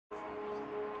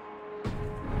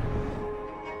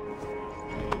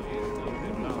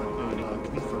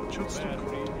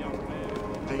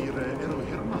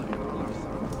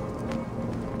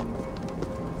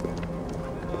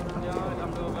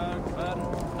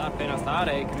Apenas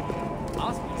stare,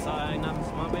 aspetta, in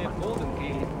amsmabe golden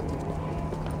key.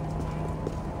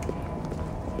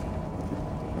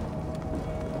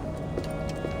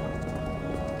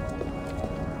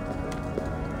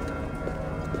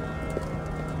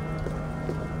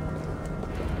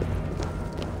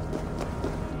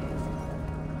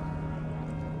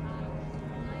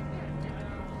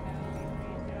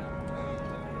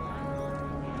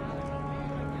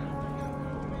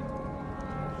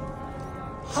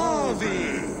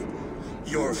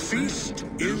 Your feast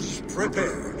is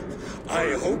prepared.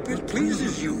 I hope it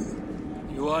pleases you.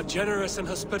 You are generous and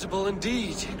hospitable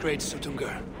indeed, great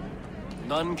Sutungur.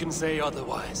 None can say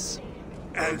otherwise.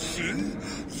 And see,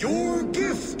 your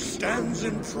gift stands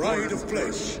in pride of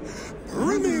place,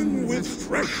 brimming with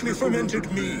freshly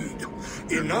fermented mead.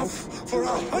 Enough for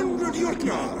 100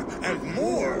 Jotnar and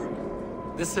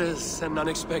more. This is an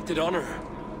unexpected honor.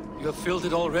 You have filled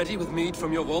it already with mead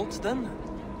from your vault, then?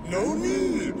 No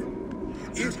need.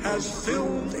 It has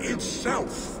filled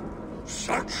itself.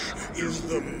 Such is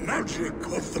the magic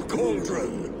of the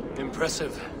cauldron.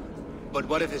 Impressive. But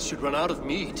what if it should run out of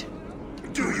mead?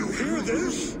 Do you hear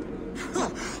this?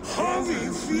 Harvey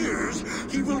fears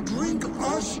he will drink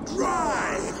us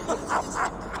dry.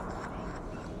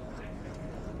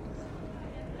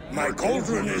 My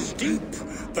cauldron is deep,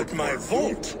 but my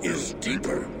vault is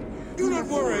deeper. Do not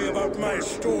worry about my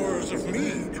stores of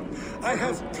mead. I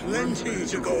have plenty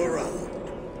to go around.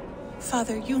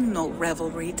 Father, you know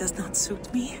revelry does not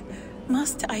suit me.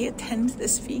 Must I attend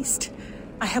this feast?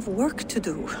 I have work to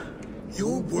do.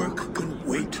 Your work can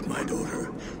wait, my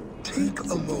daughter. Take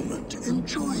a moment.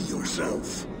 Enjoy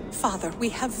yourself. Father, we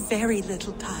have very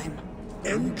little time.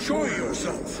 Enjoy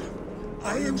yourself.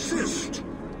 I insist.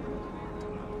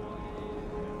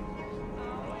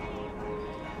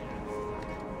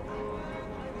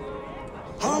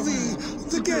 Harvey,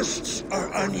 the guests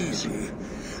are uneasy.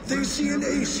 They see an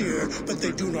Aesir, but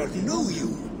they do not know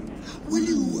you. Will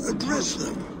you address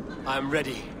them? I'm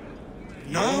ready.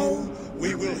 Now,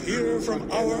 we will hear from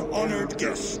our honored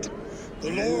guest.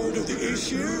 The Lord of the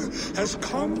Aesir has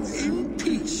come in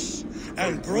peace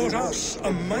and brought us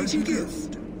a mighty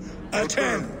gift.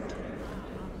 Attend.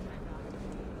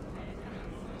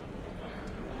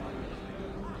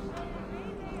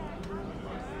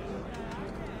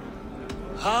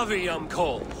 Harvey I'm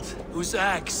called, whose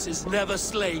axe is never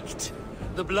slaked.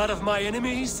 The blood of my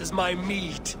enemies is my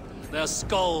meat, their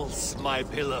skulls my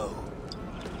pillow.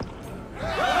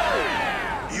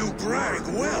 You brag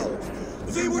well.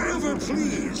 They were ever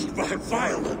pleased by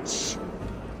violence.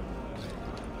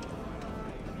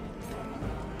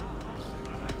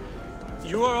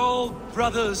 You are all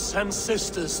brothers and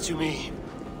sisters to me.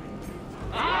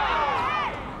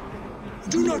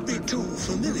 Do not be too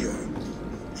familiar.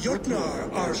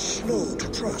 Jotnar are slow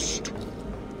to trust.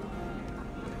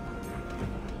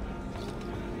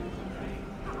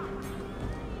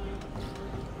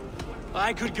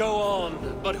 I could go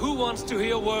on, but who wants to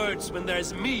hear words when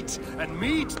there's meat and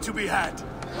meat to be had?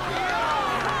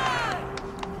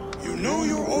 You know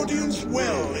your audience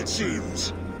well, it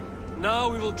seems.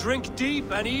 Now we will drink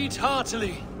deep and eat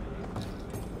heartily.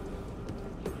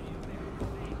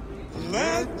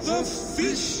 Let the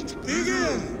feast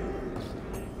begin!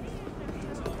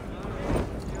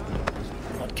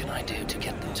 What can I do to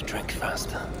get them to drink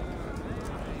faster?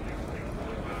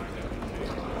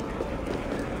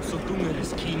 Sutungur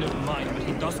is keen of mind, but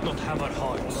he does not have our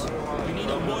hearts. We need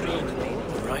a warrior.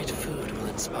 The right food will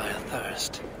inspire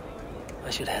thirst. I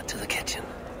should head to the kitchen.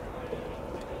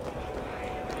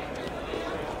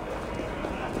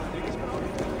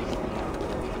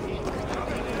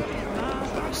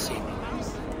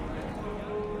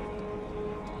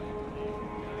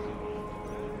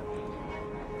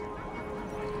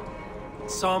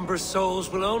 Somber souls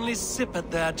will only sip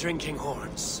at their drinking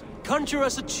horns. Conjure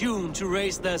us a tune to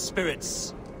raise their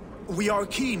spirits. We are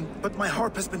keen, but my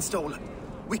harp has been stolen.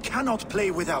 We cannot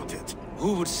play without it.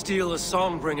 Who would steal a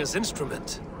songbringer's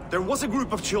instrument? There was a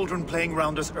group of children playing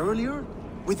round us earlier,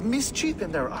 with mischief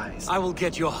in their eyes. I will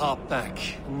get your harp back,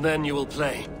 and then you will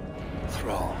play.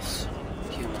 Thralls.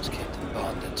 Humans kept in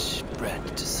bondage, bred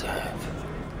to serve.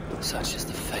 Such is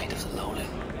the fate of the lowly.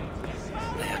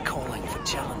 They are calling for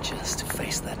challengers to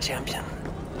face their champion.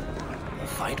 The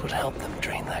fight would help them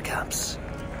drain their cups.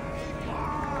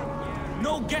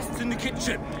 No guests in the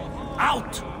kitchen!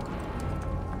 Out!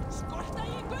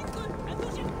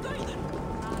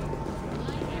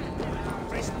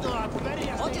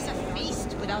 What is a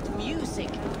feast without music?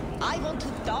 I want to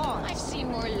dance. I've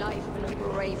seen more life in a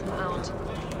brave mound.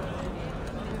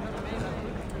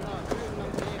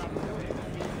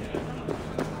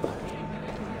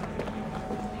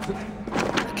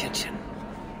 The kitchen.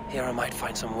 Here I might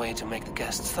find some way to make the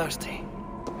guests thirsty.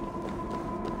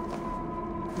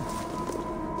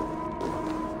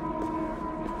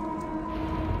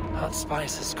 Hot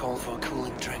spices call for a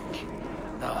cooling drink.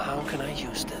 Now how can I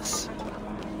use this?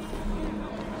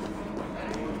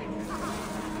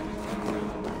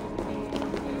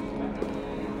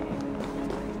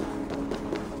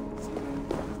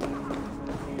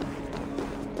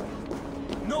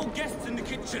 No guests in the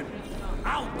kitchen!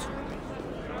 Out!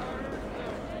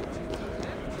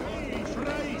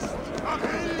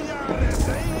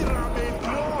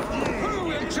 Who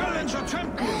will challenge a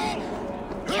champion?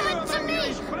 Give it to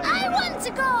me! I want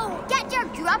to go! Get your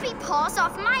grubby paws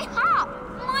off my hop!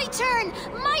 My turn!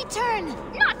 My turn!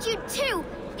 Not you too!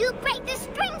 You'll break the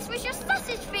strings with your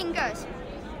sausage fingers!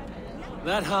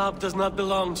 That harp does not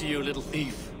belong to you, little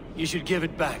thief. You should give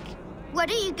it back. What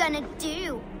are you gonna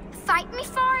do? Fight me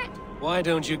for it? Why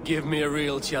don't you give me a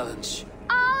real challenge?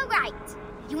 All right.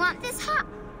 You want this hop?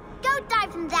 Go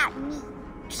dive in that meat.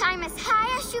 Climb as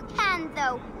high as you can,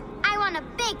 though. I want a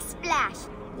big splash.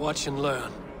 Watch and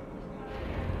learn.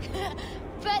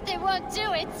 Bet they won't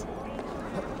do it.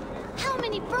 How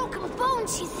many broken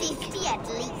bones you see? 50 at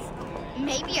least.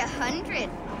 Maybe 100.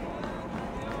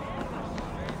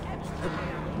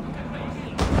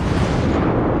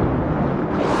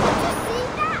 Did you see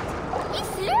that? He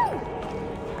flew!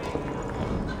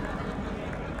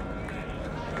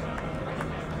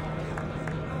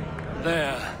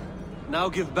 There. Now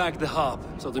give back the harp,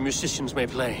 so the musicians may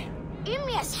play.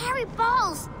 Ymir's hairy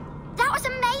balls! That was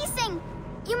amazing!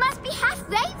 You must be half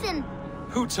raven!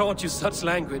 Who taught you such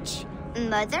language?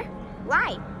 Mother?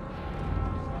 Why?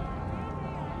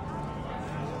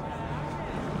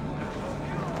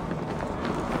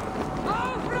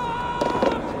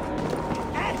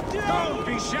 Don't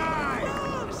be shy!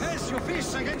 Test your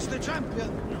fists against the champion!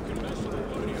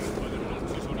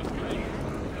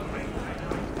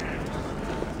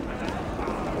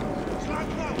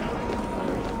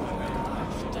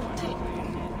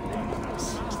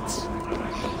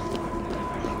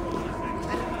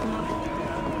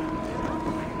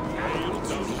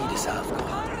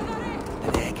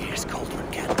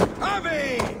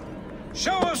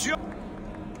 Show us your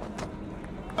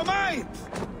might!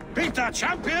 Beat that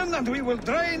champion and we will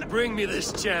drain... Bring me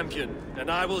this champion,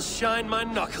 and I will shine my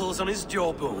knuckles on his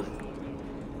jawbone.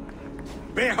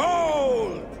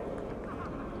 Behold!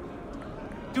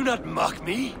 Do not mock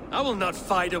me. I will not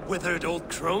fight a withered old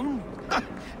crone.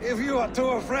 If you are too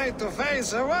afraid to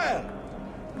face her, well,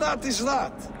 that is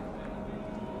that.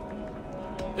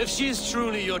 If she is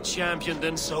truly your champion,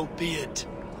 then so be it.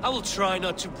 I will try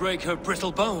not to break her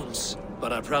brittle bones,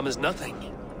 but I promise nothing.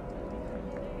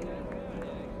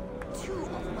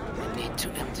 I need to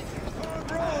empty.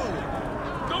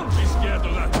 Don't be scared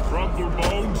of that crumble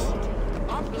bones!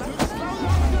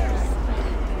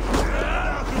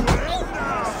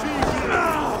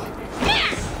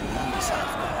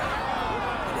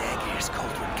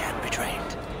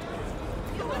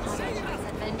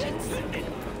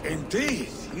 Indeed,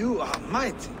 you are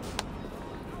mighty.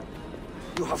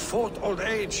 You have fought old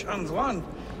age and won.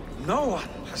 No one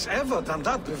has ever done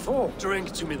that before.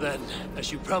 Drink to me then,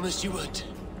 as you promised you would.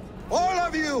 All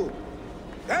of you!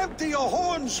 Empty your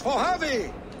horns for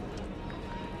Javi!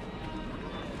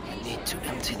 I need to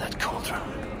empty that cauldron.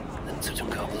 Then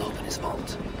Tutunka will open his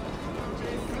vault.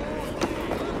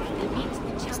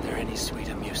 Is there any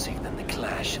sweeter music than the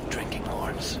clash of drinking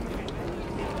horns?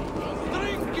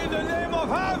 Drink in the name of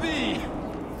Javi!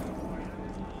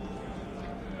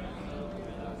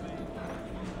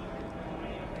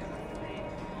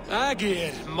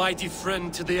 Agir, mighty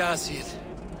friend to the Aesir.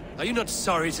 Are you not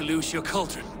sorry to lose your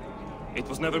cauldron? It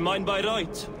was never mine by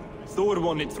right. Thor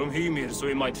won it from Ymir so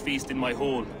he might feast in my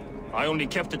hall. I only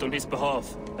kept it on his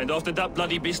behalf. And after that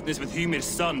bloody business with Ymir's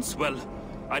sons, well,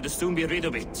 I'd as soon be rid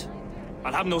of it.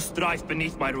 I'll have no strife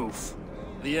beneath my roof.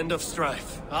 The end of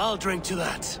strife. I'll drink to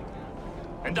that.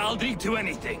 And I'll drink to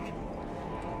anything.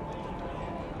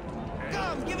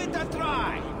 Come, give it a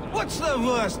try. What's the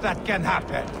worst that can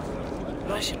happen?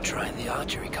 I should try the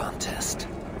archery contest.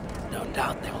 No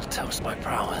doubt they will toast my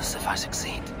prowess if I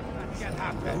succeed. That can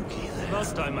happen. Okay, then.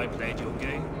 Last time I played your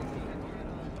game.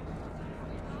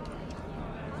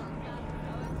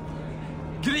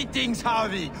 Greetings,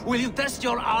 Harvey. Will you test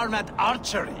your arm at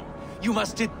archery? You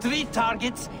must hit 3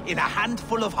 targets in a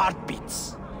handful of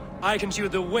heartbeats. I can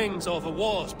shoot the wings off a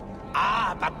wasp.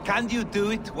 Ah, but can you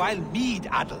do it while mead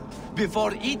addle?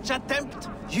 Before each attempt,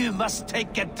 you must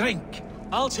take a drink.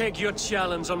 I'll take your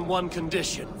challenge on one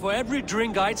condition. For every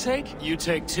drink I take, you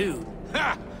take 2.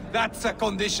 Ha! That's a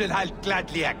condition I'll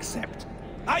gladly accept.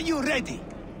 Are you ready?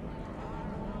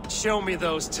 Show me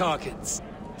those targets.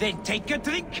 Then take a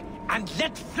drink and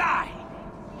let fly!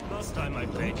 Last time I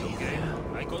played your game,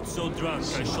 I got so drunk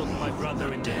I shot my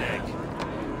brother in the leg.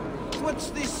 What's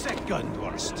the second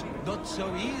worst? Not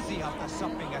so easy after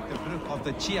supping at the brook of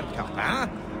the cheer cup, huh?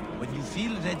 When you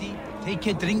feel ready, take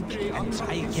a drink and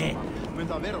try again.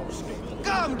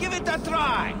 Come, give it a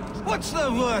try! What's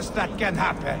the worst that can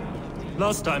happen?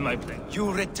 Last time I played.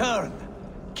 You return.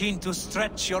 Keen to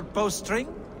stretch your bowstring?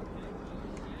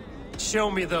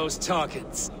 Show me those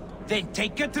targets. Then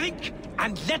take a drink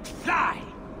and let fly!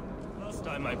 Last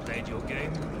time I played your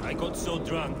game, I got so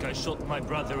drunk I shot my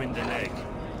brother in the leg.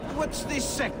 What's the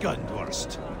second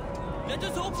worst? Let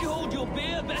us hope you hold your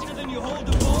beer better than you hold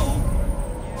a bow.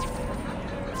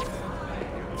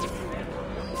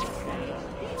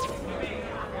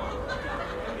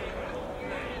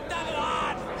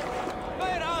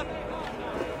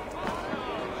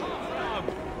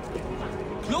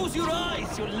 Close your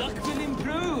eyes, your luck will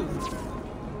improve.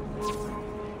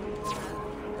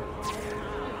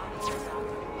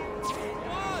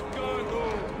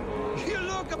 You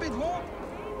look a bit warm.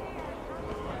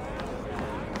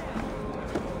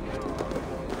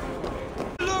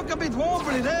 Look a bit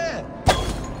wobbly there.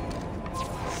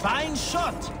 Fine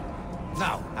shot.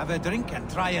 Now, have a drink and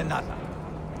try another.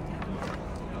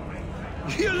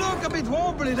 You look a bit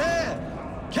wobbly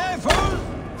there. Careful!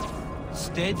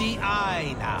 Steady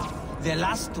eye now. The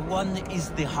last one is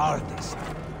the hardest.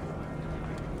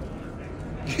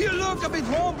 You look a bit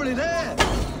wobbly there.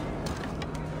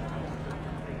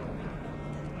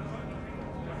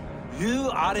 You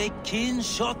are a keen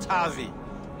shot, Harvey.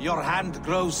 Your hand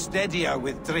grows steadier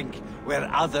with drink, where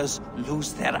others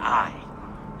lose their eye.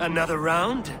 Another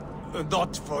round?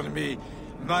 Not for me.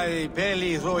 My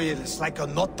belly roils like a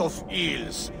knot of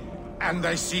eels. And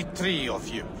I see 3 of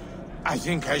you. I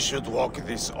think I should walk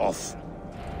this off.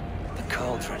 The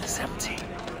cauldron is empty.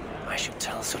 I should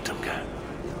tell Sutunga.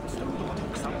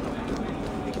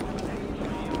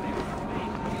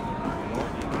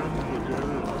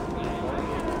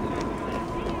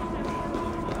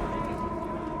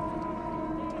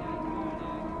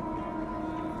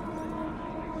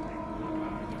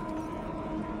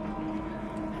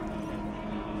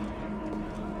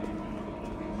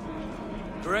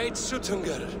 Great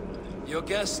Sutungar. Your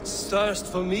guests thirst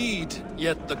for mead,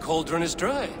 yet the cauldron is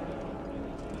dry.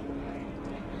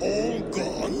 All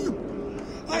gone?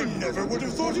 I never would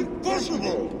have thought it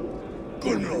possible.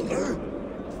 Gunrother?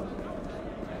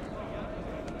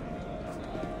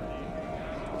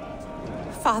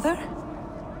 Father?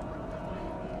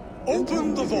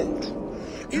 Open the vault.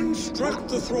 Instruct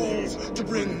the thralls to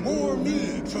bring more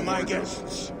mead for my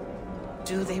guests.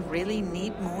 Do they really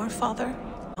need more, Father?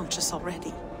 Unctuous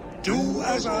already. Do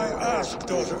as I ask,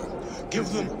 daughter.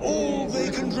 Give them all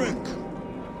they can drink.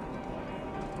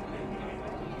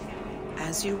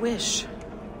 As you wish.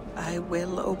 I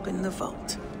will open the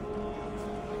vault.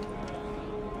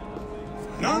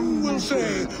 None will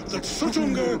say that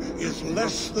Sutunga is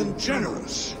less than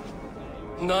generous.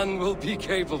 None will be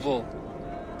capable.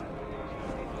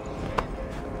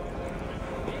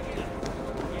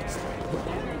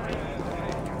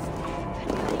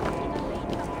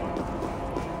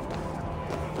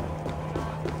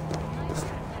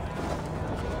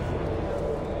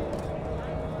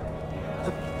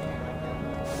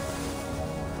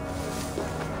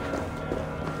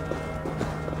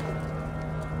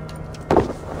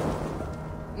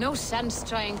 No sense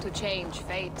trying to change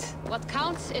fate. What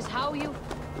counts is how you...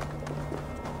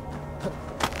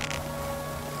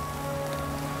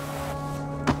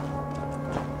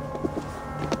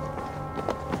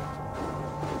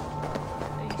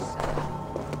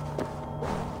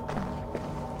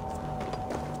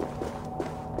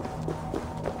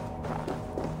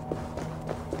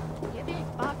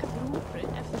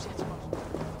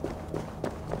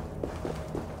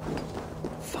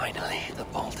 Finally, the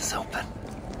vault is open.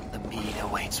 The mead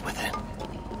awaits within.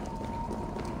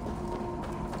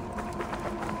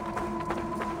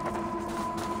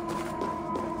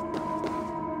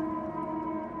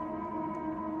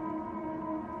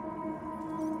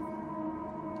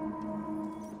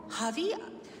 Javi,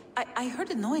 I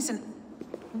heard a noise and...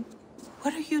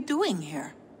 What are you doing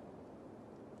here?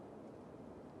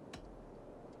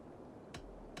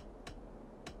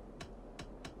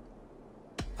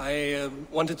 I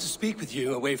wanted to speak with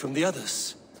you away from the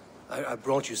others. I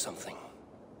brought you something.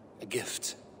 A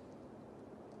gift.